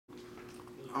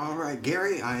All right,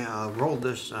 Gary, I rolled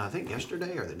this, I think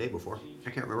yesterday or the day before. I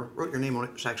can't remember. Wrote your name on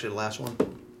it. It's actually the last one.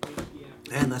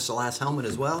 And that's the last helmet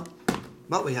as well.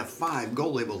 But we have 5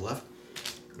 gold labels left.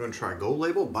 We're going to try gold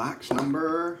label box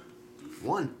number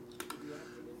 1.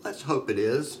 Let's hope it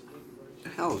is. What the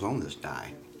hell is on this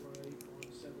die?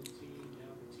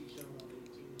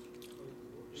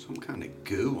 Some kind of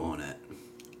goo on it.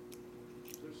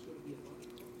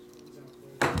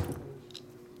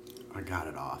 I got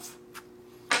it off.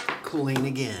 Clean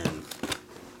again.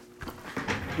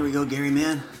 Here we go, Gary,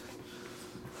 man.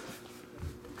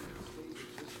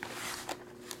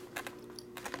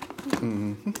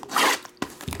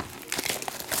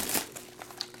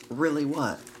 Really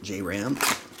what, J-Ram?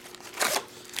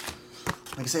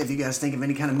 Like I say, if you guys think of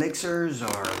any kind of mixers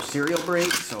or cereal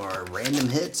breaks or random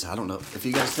hits, I don't know. If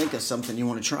you guys think of something you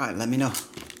want to try, let me know.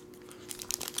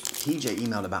 TJ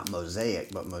emailed about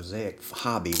Mosaic, but Mosaic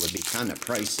Hobby would be kind of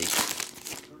pricey.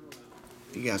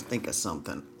 If you guys think of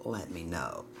something, let me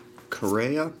know.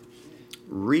 Correa,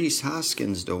 Reese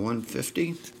Hoskins to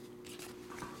 150,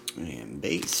 and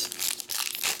base.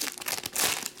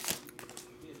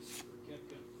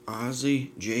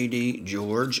 Ozzy, JD,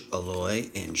 George, Aloy,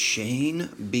 and Shane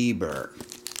Bieber.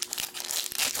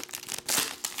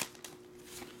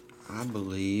 I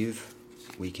believe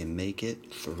we can make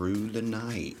it through the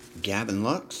night. Gavin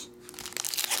Lux.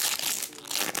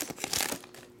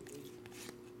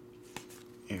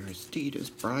 Aristides,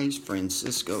 Bryce,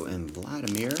 Francisco, and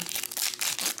Vladimir.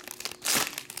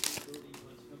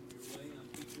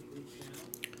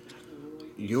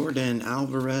 Jordan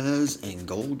Alvarez and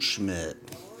Goldschmidt.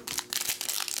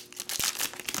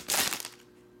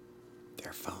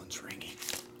 Their phone's ringing.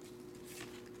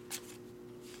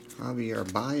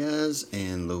 Javier Baez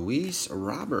and Luis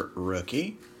Robert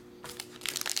rookie.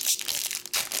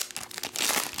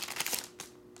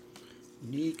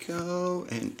 Nico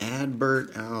and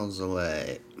Adbert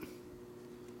Alzolay.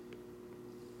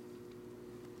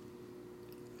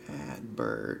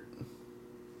 Adbert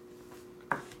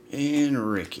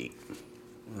and Ricky.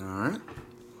 Alright.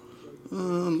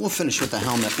 We'll finish with the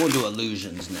helmet. We'll do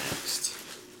illusions next.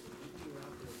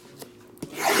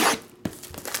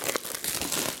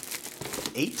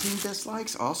 "18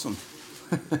 dislikes? Awesome."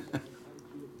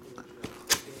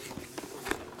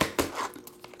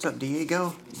 What's up,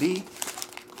 Diego? V?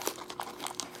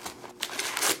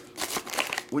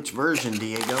 Which version,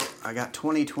 Diego? I got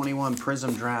 2021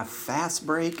 Prism Draft Fast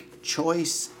Break,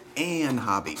 Choice, and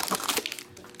Hobby.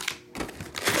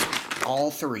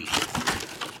 All 3.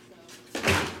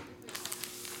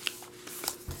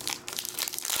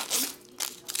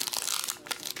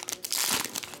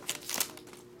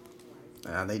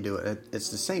 They do it. It's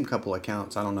the same couple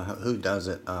accounts. I don't know who does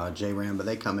it, J-Ram, but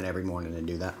they come in every morning and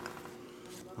do that.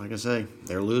 Like I say,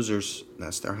 they're losers.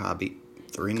 That's their hobby.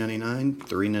 $3.99,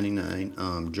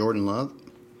 $3.99. Jordan Love,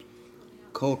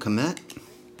 Cole Kmet,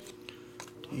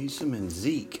 Taysom, and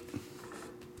Zeke.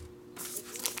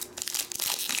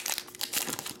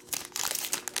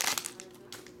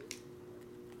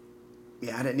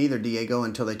 Yeah, I didn't either, Diego,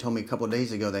 until they told me a couple of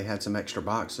days ago they had some extra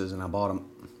boxes, and I bought them.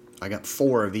 I got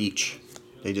 4 of each.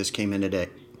 They just came in today.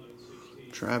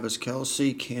 Travis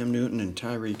Kelce, Cam Newton, and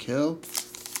Tyreek Hill.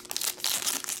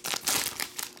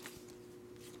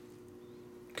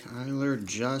 Kyler,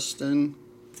 Justin,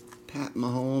 Pat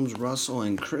Mahomes, Russell,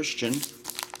 and Christian.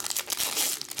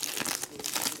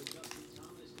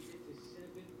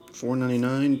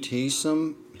 $4.99,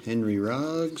 Taysom, Henry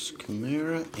Ruggs,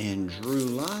 Kamara, and Drew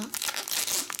Lock.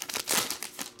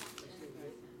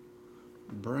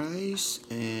 Bryce,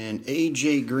 and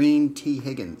AJ Green, T.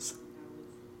 Higgins.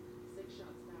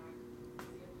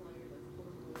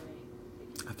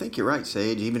 I think you're right,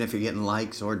 Sage. Even if you're getting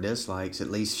likes or dislikes, at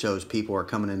least shows people are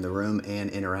coming in the room and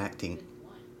interacting.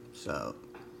 So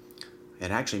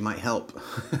it actually might help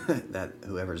that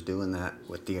whoever's doing that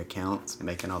with the accounts,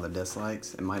 making all the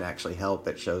dislikes, it might actually help.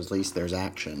 It shows at least there's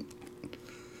action.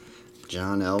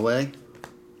 John Elway.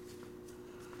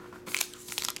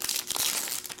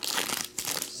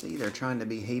 See, they're trying to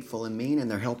be hateful and mean, and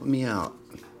they're helping me out.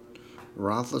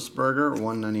 Roethlisberger,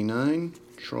 $1.99.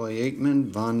 Troy Aikman,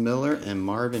 Von Miller, and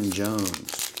Marvin Jones.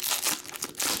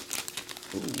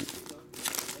 Ooh.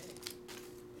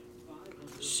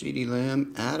 CeeDee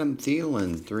Lamb, Adam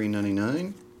Thielen,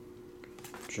 $3.99.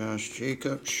 Josh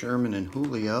Jacobs, Sherman, and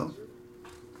Julio.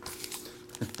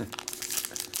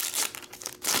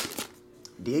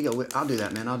 Diego, I'll do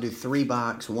that, man. I'll do 3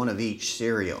 box, 1 of each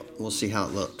cereal. We'll see how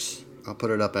it looks. I'll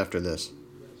put it up after this.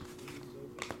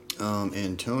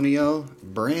 Antonio,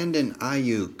 Brandon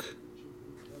Ayuk,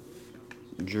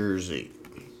 jersey.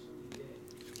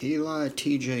 Eli,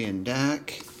 TJ, and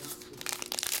Dak.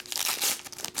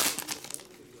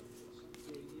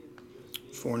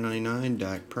 $4.99,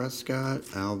 Dak Prescott,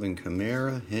 Alvin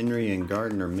Kamara, Henry and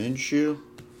Gardner Minshew.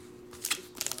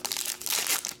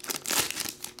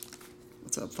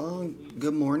 What's up, Fong?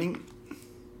 Good morning.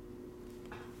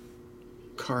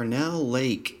 Carnell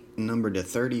Lake, numbered to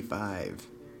 35.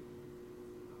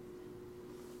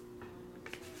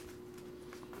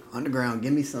 Underground,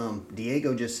 give me some.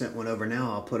 Diego just sent one over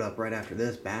now. I'll put up right after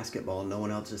this. Basketball. No one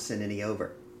else has sent any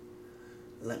over.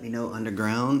 Let me know,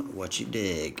 Underground, what you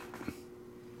dig.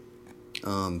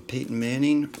 Peyton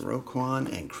Manning,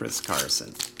 Roquan, and Chris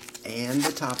Carson. And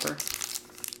the topper.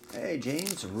 Hey,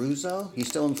 James Russo. You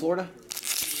still in Florida?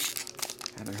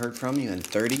 Haven't heard from you in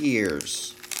 30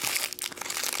 years.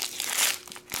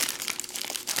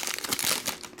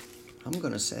 I'm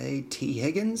going to say T.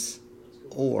 Higgins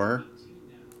or...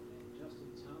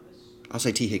 I'll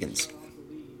say T. Higgins.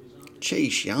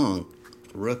 Chase Young,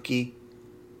 rookie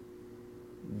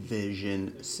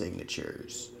vision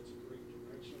signatures.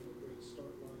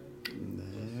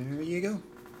 There you go.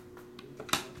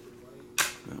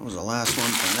 That was the last one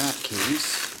from that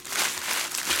case.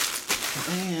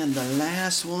 And the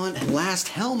last one, last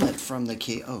helmet from the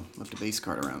case. Oh, left a base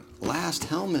card around. Last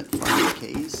helmet from the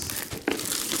case.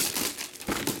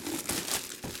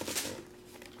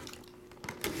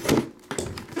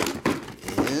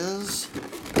 Is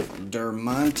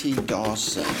Dermontti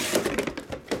Dawson.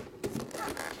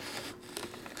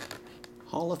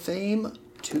 Hall of Fame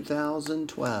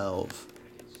 2012.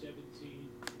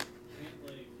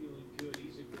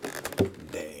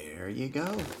 There you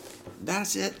go.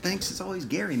 That's it. Thanks as always,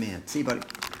 Gary, man. See you, buddy.